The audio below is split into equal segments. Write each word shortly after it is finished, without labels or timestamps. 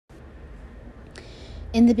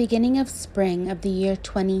In the beginning of spring of the year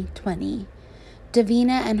 2020,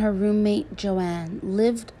 Davina and her roommate Joanne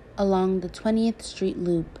lived along the 20th Street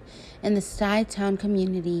Loop in the Stuytown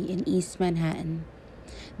community in East Manhattan.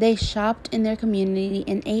 They shopped in their community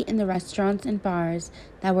and ate in the restaurants and bars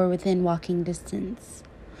that were within walking distance.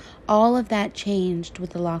 All of that changed with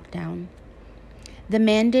the lockdown. The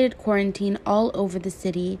mandated quarantine all over the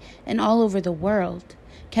city and all over the world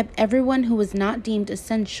kept everyone who was not deemed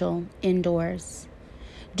essential indoors.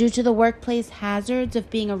 Due to the workplace hazards of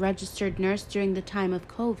being a registered nurse during the time of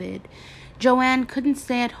COVID, Joanne couldn't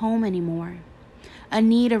stay at home anymore. A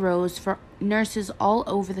need arose for nurses all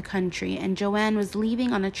over the country, and Joanne was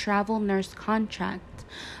leaving on a travel nurse contract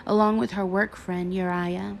along with her work friend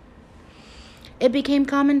Uriah. It became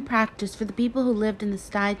common practice for the people who lived in the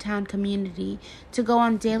Stuytown community to go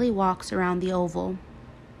on daily walks around the Oval.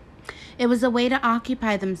 It was a way to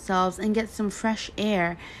occupy themselves and get some fresh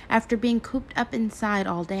air after being cooped up inside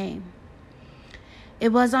all day. It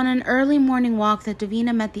was on an early morning walk that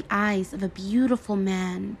Davina met the eyes of a beautiful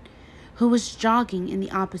man who was jogging in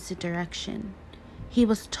the opposite direction. He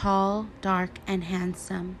was tall, dark, and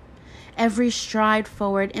handsome. Every stride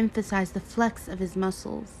forward emphasized the flex of his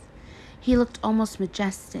muscles. He looked almost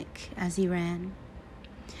majestic as he ran.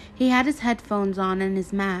 He had his headphones on and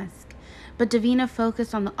his mask, but Davina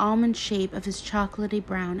focused on the almond shape of his chocolatey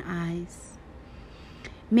brown eyes.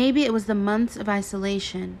 Maybe it was the months of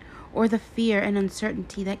isolation or the fear and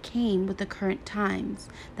uncertainty that came with the current times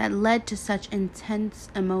that led to such intense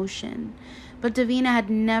emotion, but Davina had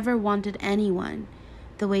never wanted anyone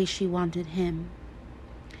the way she wanted him.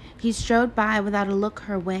 He strode by without a look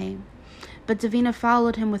her way, but Davina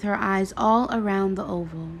followed him with her eyes all around the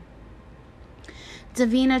Oval.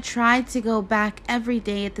 Davina tried to go back every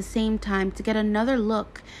day at the same time to get another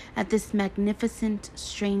look at this magnificent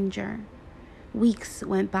stranger. Weeks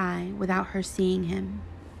went by without her seeing him.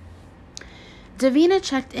 Davina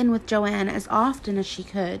checked in with Joanne as often as she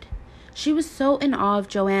could. She was so in awe of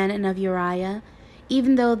Joanne and of Uriah.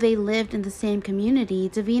 Even though they lived in the same community,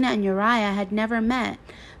 Davina and Uriah had never met,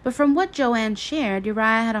 but from what Joanne shared,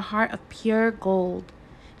 Uriah had a heart of pure gold.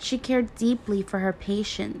 She cared deeply for her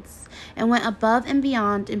patients and went above and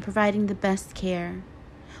beyond in providing the best care.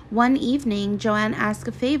 One evening, Joanne asked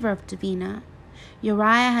a favor of Davina.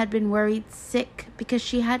 Uriah had been worried sick because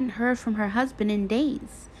she hadn't heard from her husband in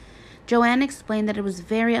days. Joanne explained that it was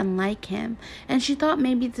very unlike him, and she thought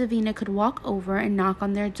maybe Davina could walk over and knock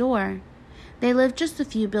on their door. They lived just a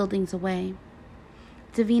few buildings away.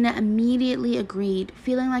 Davina immediately agreed,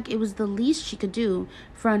 feeling like it was the least she could do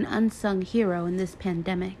for an unsung hero in this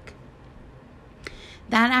pandemic.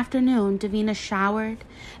 That afternoon, Davina showered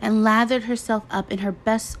and lathered herself up in her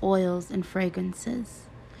best oils and fragrances.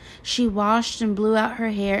 She washed and blew out her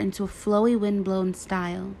hair into a flowy windblown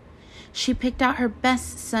style. She picked out her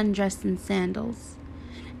best sundress and sandals.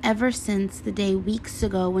 Ever since the day weeks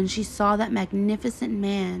ago when she saw that magnificent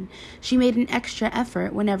man, she made an extra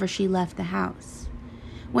effort whenever she left the house.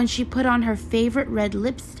 When she put on her favorite red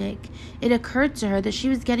lipstick, it occurred to her that she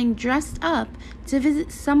was getting dressed up to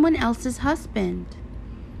visit someone else's husband.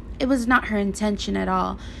 It was not her intention at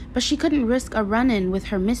all, but she couldn't risk a run-in with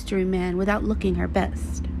her mystery man without looking her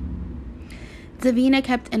best. Davina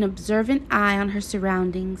kept an observant eye on her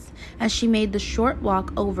surroundings as she made the short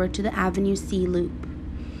walk over to the Avenue C loop.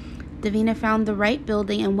 Davina found the right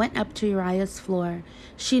building and went up to Uriah's floor.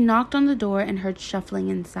 She knocked on the door and heard shuffling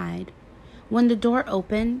inside. When the door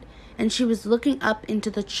opened and she was looking up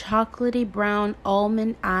into the chocolatey brown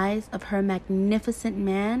almond eyes of her magnificent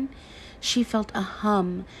man, she felt a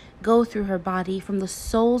hum go through her body from the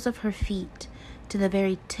soles of her feet to the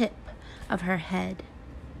very tip of her head.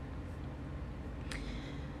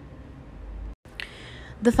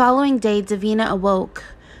 The following day, Davina awoke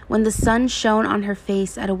when the sun shone on her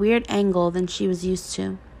face at a weird angle than she was used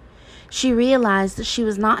to. She realized that she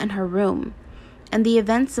was not in her room, and the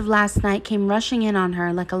events of last night came rushing in on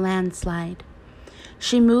her like a landslide.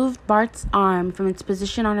 She moved Bart's arm from its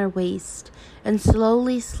position on her waist and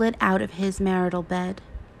slowly slid out of his marital bed.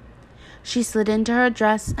 She slid into her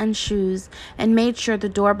dress and shoes and made sure the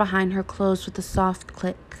door behind her closed with a soft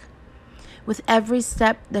click. With every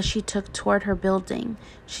step that she took toward her building,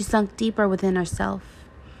 she sunk deeper within herself.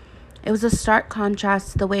 It was a stark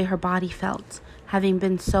contrast to the way her body felt, having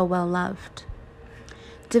been so well loved.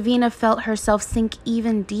 Davina felt herself sink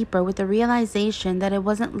even deeper with the realization that it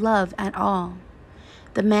wasn't love at all.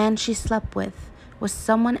 The man she slept with was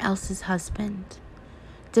someone else's husband.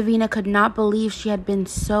 Davina could not believe she had been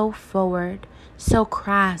so forward, so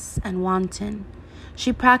crass and wanton.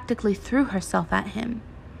 She practically threw herself at him.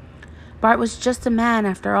 Bart was just a man,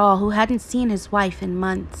 after all, who hadn't seen his wife in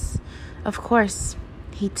months. Of course,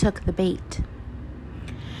 he took the bait.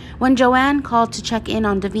 When Joanne called to check in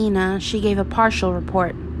on Davina, she gave a partial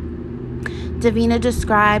report. Davina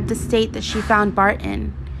described the state that she found Bart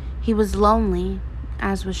in. He was lonely,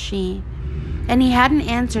 as was she, and he hadn't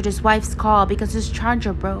answered his wife's call because his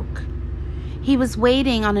charger broke. He was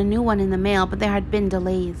waiting on a new one in the mail, but there had been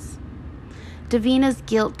delays. Davina's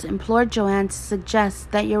guilt implored Joanne to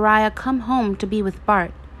suggest that Uriah come home to be with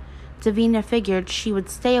Bart. Davina figured she would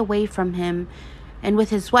stay away from him, and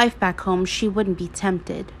with his wife back home, she wouldn't be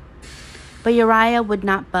tempted. But Uriah would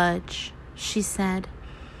not budge. She said,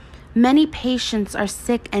 "Many patients are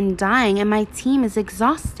sick and dying, and my team is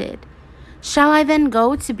exhausted. Shall I then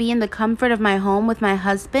go to be in the comfort of my home with my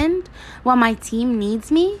husband while my team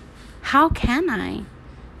needs me? How can I?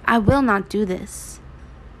 I will not do this."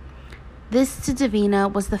 This to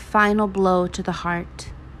Davina was the final blow to the heart.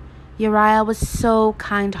 Uriah was so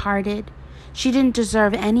kind-hearted. She didn't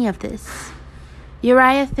deserve any of this.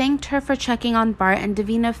 Uriah thanked her for checking on Bart, and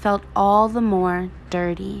Davina felt all the more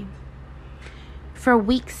dirty. For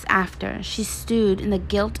weeks after, she stewed in the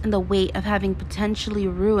guilt and the weight of having potentially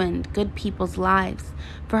ruined good people's lives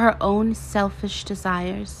for her own selfish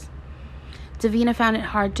desires. Davina found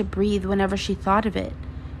it hard to breathe whenever she thought of it,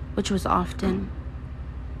 which was often.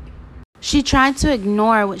 She tried to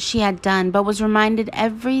ignore what she had done, but was reminded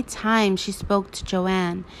every time she spoke to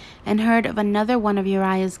Joanne and heard of another one of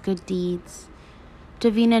Uriah's good deeds.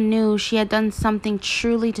 Davina knew she had done something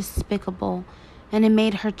truly despicable, and it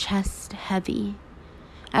made her chest heavy.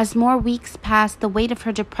 As more weeks passed, the weight of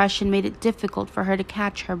her depression made it difficult for her to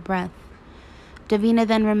catch her breath. Davina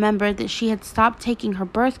then remembered that she had stopped taking her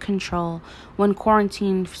birth control when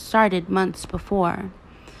quarantine started months before.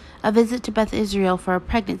 A visit to Beth Israel for a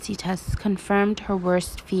pregnancy test confirmed her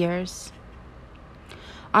worst fears.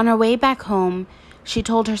 On her way back home, she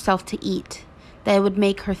told herself to eat, that it would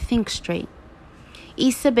make her think straight.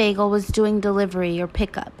 Issa Bagel was doing delivery or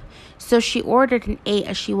pickup, so she ordered and ate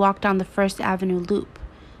as she walked down the First Avenue loop,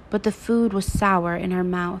 but the food was sour in her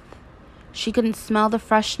mouth. She couldn't smell the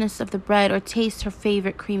freshness of the bread or taste her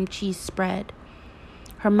favorite cream cheese spread.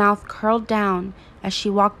 Her mouth curled down as she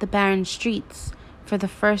walked the barren streets for the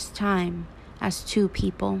first time as two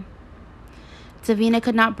people. Davina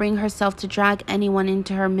could not bring herself to drag anyone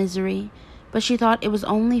into her misery, but she thought it was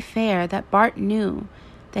only fair that Bart knew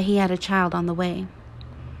that he had a child on the way.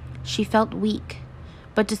 She felt weak,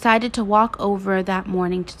 but decided to walk over that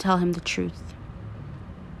morning to tell him the truth.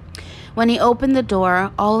 When he opened the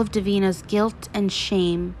door, all of Davina's guilt and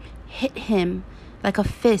shame hit him like a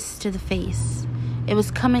fist to the face. It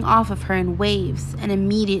was coming off of her in waves and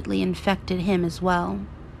immediately infected him as well.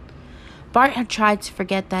 Bart had tried to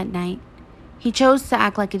forget that night. He chose to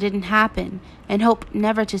act like it didn't happen and hoped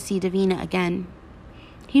never to see Davina again.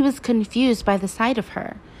 He was confused by the sight of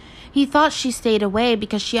her. He thought she stayed away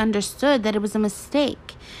because she understood that it was a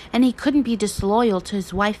mistake, and he couldn't be disloyal to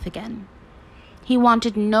his wife again. He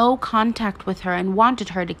wanted no contact with her and wanted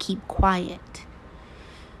her to keep quiet.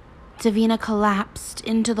 Davina collapsed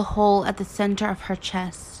into the hole at the center of her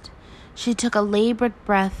chest. She took a labored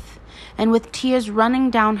breath, and with tears running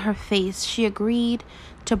down her face, she agreed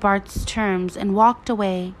to Bart's terms and walked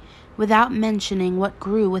away without mentioning what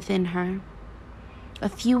grew within her. A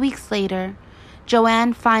few weeks later,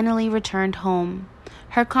 Joanne finally returned home.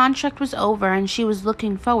 Her contract was over and she was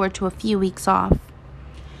looking forward to a few weeks off.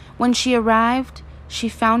 When she arrived, she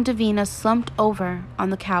found Davina slumped over on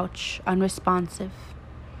the couch, unresponsive.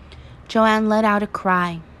 Joanne let out a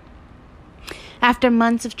cry. After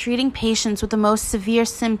months of treating patients with the most severe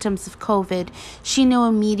symptoms of COVID, she knew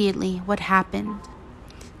immediately what happened.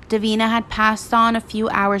 Davina had passed on a few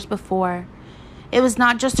hours before. It was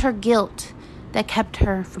not just her guilt that kept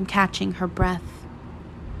her from catching her breath.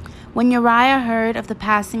 When Uriah heard of the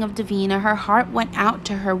passing of Davina, her heart went out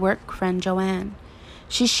to her work friend Joanne.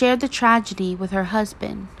 She shared the tragedy with her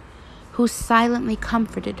husband, who silently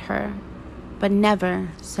comforted her, but never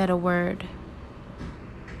said a word.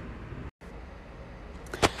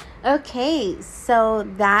 Okay, so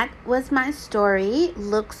that was my story,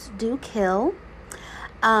 Looks Do Kill.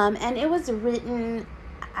 And it was written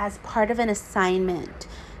as part of an assignment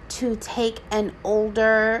to take an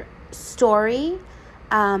older story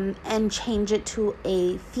and change it to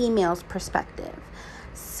a female's perspective.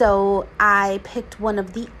 So I picked one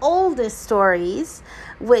of the oldest stories,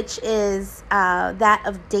 which is that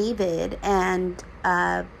of David and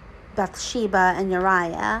Bathsheba and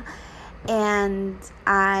Uriah. And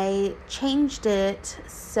I changed it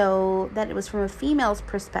so that it was from a female's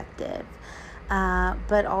perspective,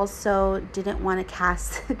 but also didn't want to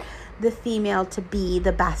cast the female to be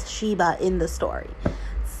the Bathsheba in the story.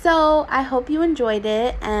 So I hope you enjoyed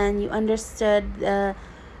it and you understood the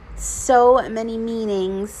so many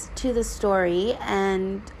meanings to the story,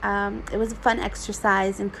 and it was a fun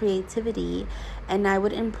exercise in creativity, and I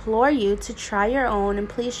would implore you to try your own, and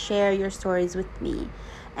please share your stories with me,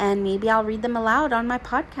 and maybe I'll read them aloud on my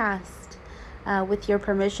podcast, with your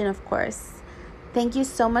permission, of course. Thank you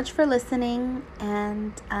so much for listening,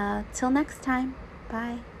 and till next time.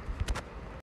 Bye.